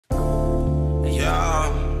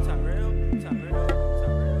Yo,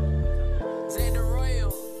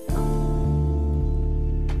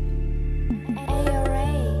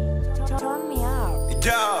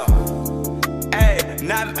 hey,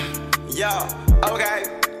 not, yo, okay,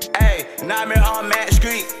 hey, Nightmare on Max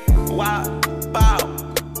Street, wow, bow,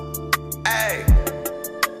 hey,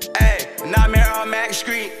 Nightmare on Max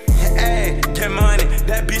Street, hey, get money,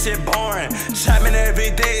 that bitch is boring, shopping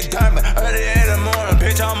every day, diamond, early in the morning,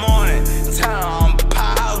 bitch, I'm on it, town,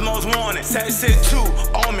 powerhouse most wanted, 762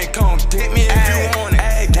 on me, come get me if you want it,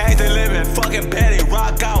 hey, gangsta living, fucking Betty,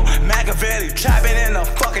 rock out, Machiavelli, trapping in the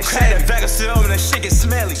fucking shady, Vegas silver, and the shit get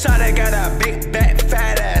smelly, Shawty got a big back,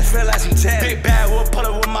 fat ass, feel like some telly, big bad wood, pull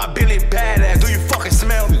up with my Billy badass, do you fucking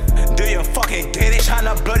smell me, do you fucking get it,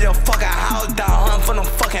 tryna blow your fucking house down, hunt for them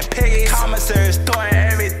fucking piggies, commissary, storing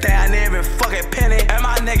everything, I need every fucking penny, and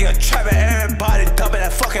my nigga trapping everybody, dumping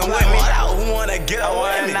that fucking with me, who wanna get up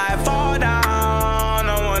with me, night fall down,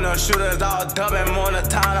 I want no shooters all dumping, more the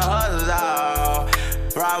time to hustle out,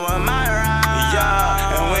 ride with my ride,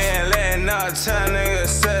 yeah, and we ain't letting up, tell niggas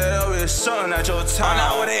set it up, we showing at your time, I'm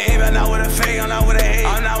not with a aim, I'm not with a fake, I'm not with a hate,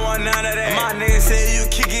 I'm not with none of that, my niggas say you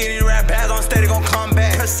kick it, you rap bags on steady gon' come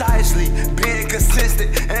back, precisely, being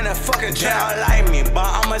consistent, in a fucking jail like me, but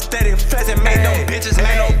I'm a steady flexing, make no bitches,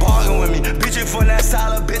 make no bargain with me, bitchin' for that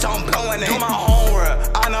solid, bitch, I'm blowing it, do my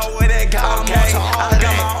homework, I know where they got, okay, I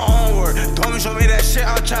got my own work, don't show me that shit,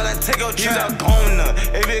 I'm tryna take your trip, I'm gonna,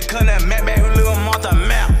 if it couldn't map back, we live off the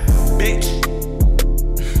map, bitch,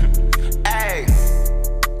 ayy,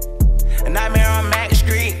 Nightmare on Max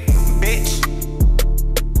Street, bitch,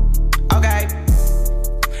 okay,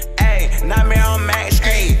 ayy, Nightmare on Max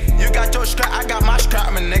Street, you got your strap, I got my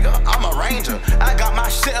strap, my nigga, I'm a ranger, I got my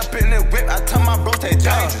shit up in the whip, I tell my bros they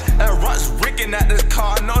dangerous, that runs rigging at this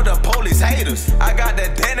car, I know the police haters, I got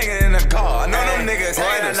that dead nigga in the car, I know them niggas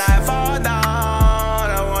haters.